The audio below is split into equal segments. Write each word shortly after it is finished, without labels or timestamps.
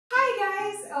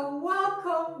and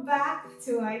welcome back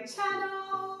to my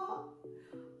channel.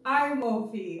 I'm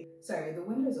Mofi. Sorry, the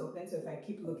window is open, so if I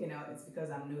keep looking out, it's because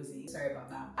I'm nosy. Sorry about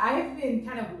that. I've been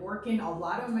kind of working a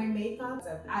lot on my makeup.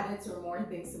 I've added some more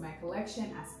things to my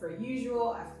collection as per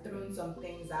usual. I've thrown some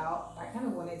things out. I kind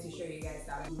of wanted to show you guys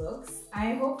how it looks.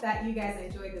 I hope that you guys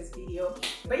enjoyed this video.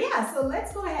 But yeah, so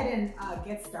let's go ahead and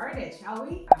get started, shall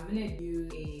we? I'm gonna do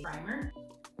a primer.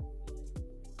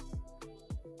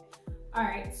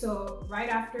 Alright, so right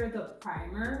after the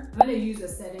primer, I'm going to use a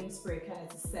setting spray kind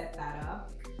of to set that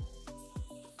up.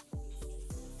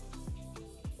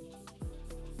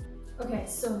 Okay,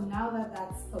 so now that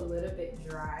that's a little bit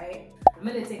dry, I'm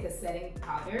going to take a setting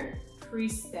powder,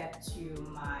 pre-step to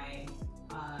my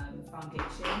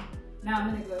foundation. Now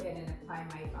I'm going to go ahead and apply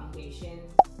my foundation.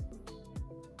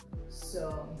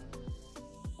 So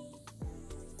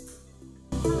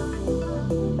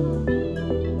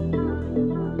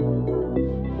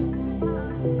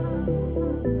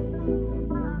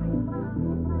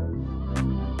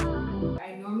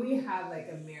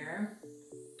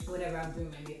whenever I'm doing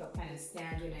my makeup, kind of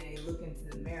standing and I look into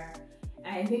the mirror,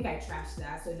 and I think I trashed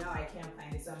that, so now I can't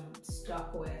find it, so I'm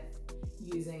stuck with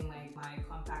using like my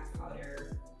compact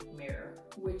powder mirror,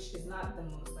 which is not the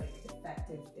most like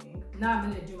effective thing. Now I'm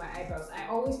gonna do my eyebrows. I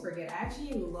always forget, I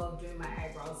actually love doing my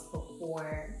eyebrows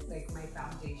before like my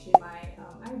foundation. My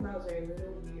eyebrows are a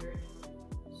little weird,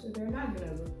 so they're not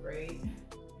gonna look great,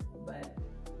 but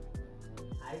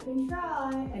I can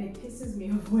try, and it pisses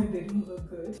me off when they don't look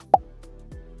good.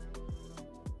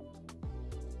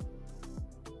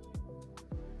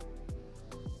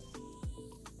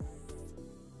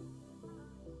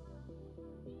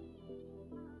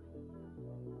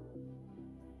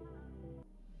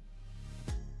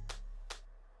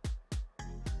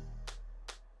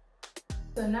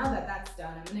 So now that that's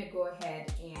done, I'm gonna go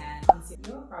ahead and conceal.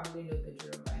 You'll probably know the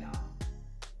drill by now.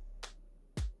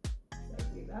 So I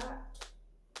do that.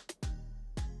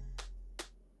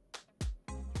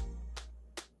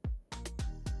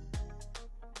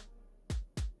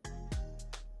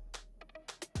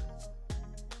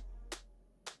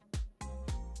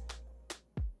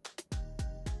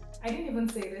 I didn't even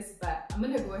say this, but I'm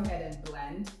gonna go ahead and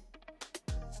blend.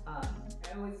 I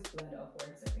always blend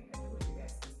upwards. I think I told you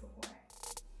guys this before.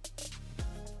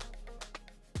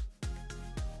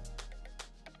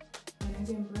 And I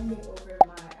can bring it over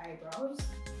my eyebrows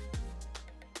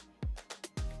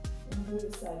and do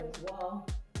this side as well.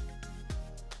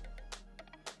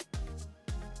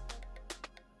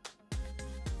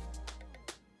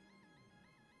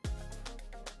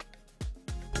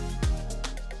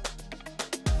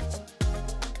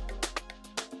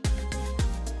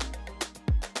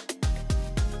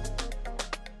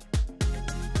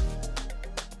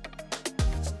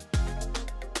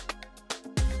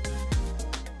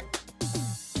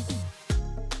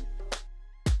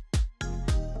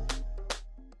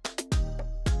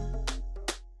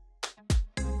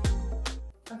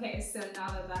 Okay, so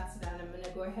now that that's done, I'm going to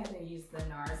go ahead and use the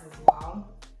Nars as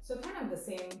well. So kind of the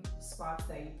same spots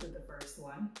that you put the first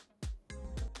one.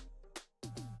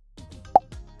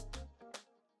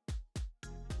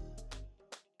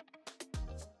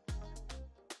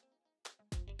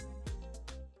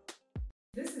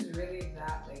 This is really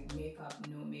that like makeup,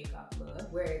 no makeup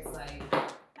look, where it's like, I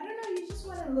don't know, you just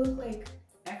want to look like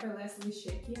effortlessly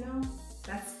chic, you know?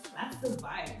 That's the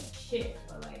vibe, chic,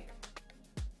 but like,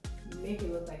 make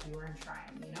it look like you weren't trying,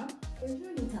 you know? There's no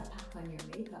need to pack on your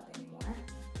makeup anymore.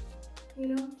 You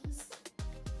know, just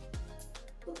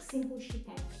look simple, chic,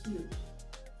 and cute.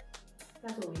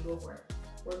 That's what we go for.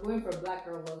 We're going for black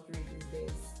girl luxury these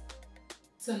days.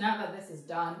 So now that this is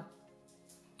done,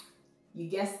 you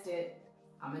guessed it,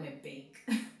 I'm gonna bake.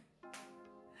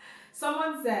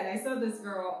 Someone said, I saw this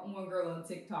girl, one girl on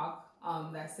TikTok,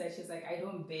 that said, she's like, I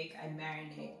don't bake, I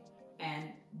marinate. And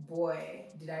boy,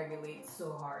 did I relate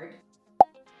so hard.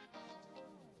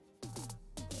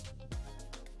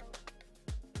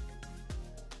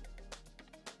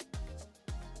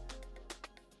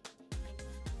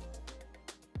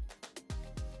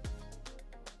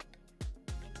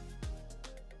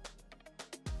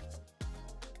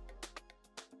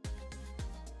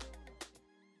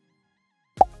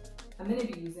 I'm gonna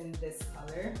be using this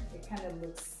color. It kind of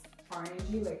looks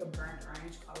orangey, like a burnt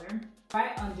orange color.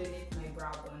 Right underneath my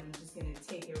brow bone, I'm just gonna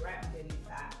take it right underneath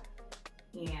that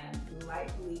and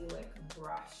lightly like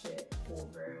brush it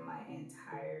over my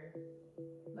entire,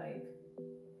 like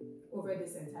over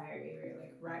this entire area,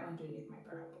 like right underneath my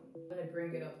brow bone. I'm gonna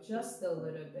bring it up just a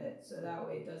little bit so that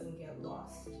way it doesn't get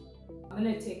lost. I'm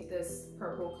gonna take this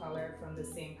purple color from the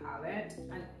same palette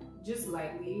and just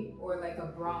lightly, or like a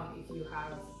brown if you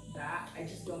have that. I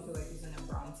just don't feel like using a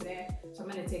brown today. So I'm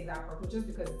gonna take that purple just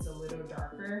because it's a little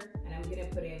darker, and I'm gonna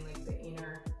put in like the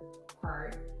inner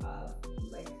part of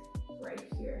like right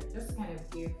here, just to kind of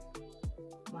give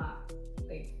my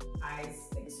like eyes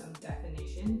like some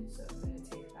definition. So I'm gonna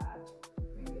take that,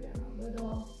 bring it in a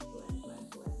little, blend, blend,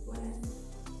 blend, blend.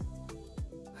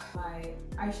 My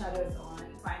eyeshadow is on,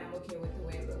 fine, I'm okay with the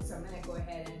way it looks. So I'm gonna go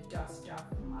ahead and dust off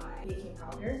my baking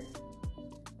powder.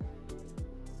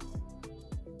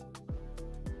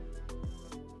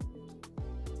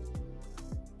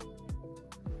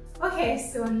 Okay,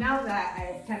 so now that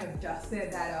I've kind of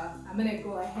dusted that off, I'm gonna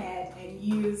go ahead and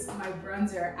use my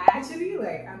bronzer. Actually,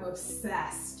 like, I'm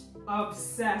obsessed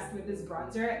with this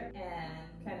bronzer, and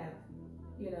kind of,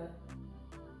 you know,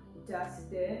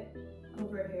 dust it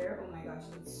over here. Oh my gosh,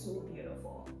 it's so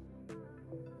beautiful.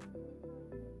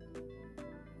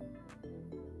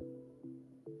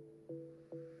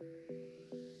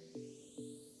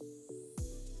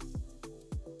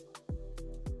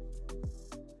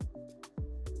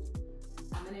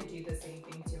 I'm gonna do the same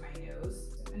thing to my nose.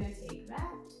 So I'm gonna take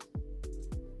that,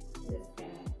 just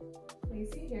gonna place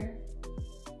it here.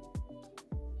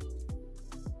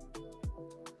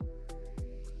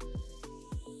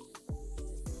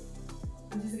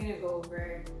 I'm just gonna go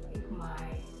over like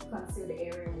my concealed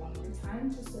area one more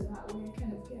time, just so that way I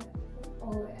kind of get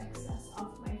all the excess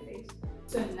off my face.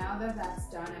 So now that that's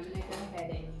done, I'm gonna go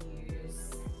ahead and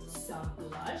use some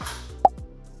blush.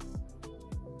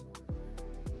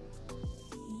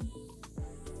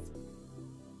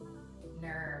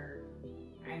 Nerd.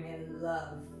 I'm in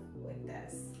love with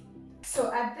this.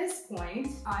 So at this point,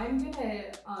 I'm gonna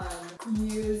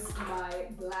use my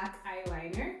black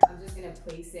eyeliner. I'm just gonna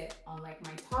place it on like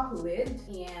my top lid,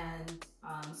 and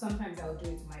sometimes I'll do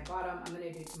it to my bottom. I'm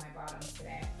gonna do it to my bottom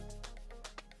today.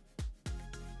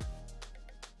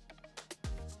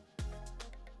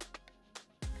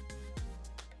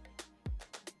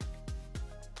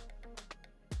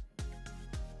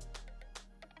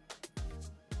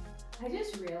 I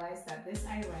just realized that this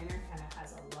eyeliner kind of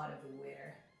has a lot of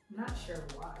glitter. I'm not sure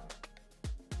why.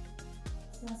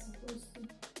 It's not supposed to.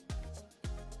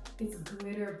 It's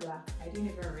glitter black. I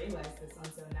didn't even realize this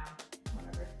until now.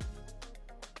 Whatever.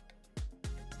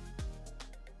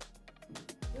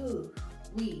 Ooh,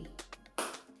 wee.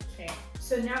 Okay,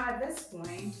 so now at this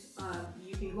point,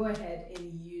 you can go ahead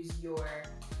and use your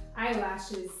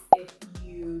eyelashes if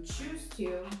you choose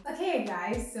to. Okay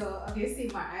guys, so obviously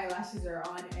my eyelashes are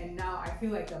on, and now I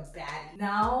feel like a baddie.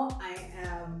 Now I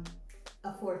am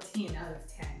a 14 out of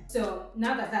 10. So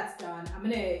now that that's done, I'm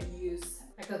gonna use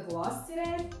like a gloss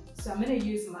today. So I'm gonna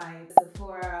use my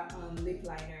Sephora lip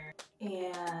liner,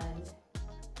 and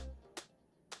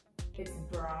it's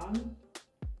brown.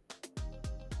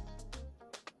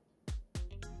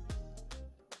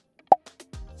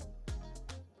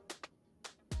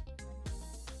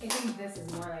 I think this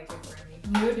is more like it for me.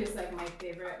 Nude is like my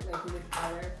favorite like lip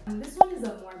color. And this one is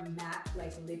a more matte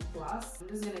like lip gloss. I'm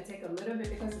just gonna take a little bit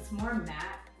because it's more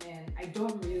matte, and I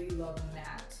don't really love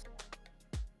matte.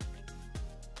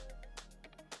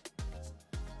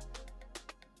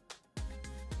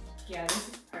 Yeah, this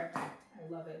is perfect.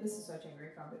 I love it. This is such a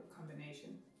great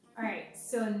combination. All right,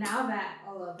 so now that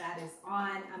all of that is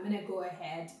on, I'm gonna go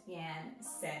ahead and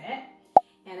set it.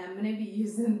 And I'm gonna be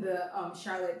using the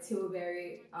Charlotte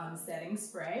Tilbury setting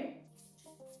spray.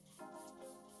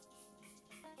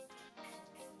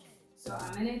 So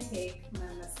I'm gonna take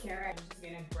my mascara. I'm just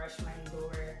gonna brush my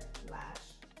lower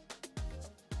lash.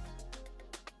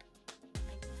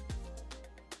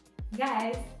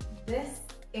 Guys, this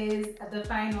is the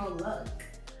final look.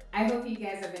 I hope you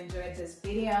guys have enjoyed this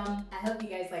video. I hope you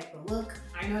guys like the look.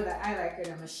 I know that I like it.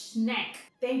 I'm a snack.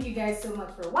 Thank you guys so much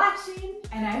for watching,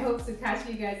 and I hope to catch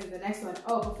you guys in the next one.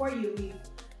 Oh, before you leave,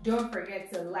 don't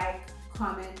forget to like,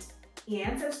 comment,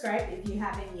 and subscribe if you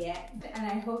haven't yet. And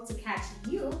I hope to catch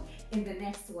you in the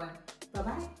next one.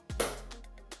 Bye-bye.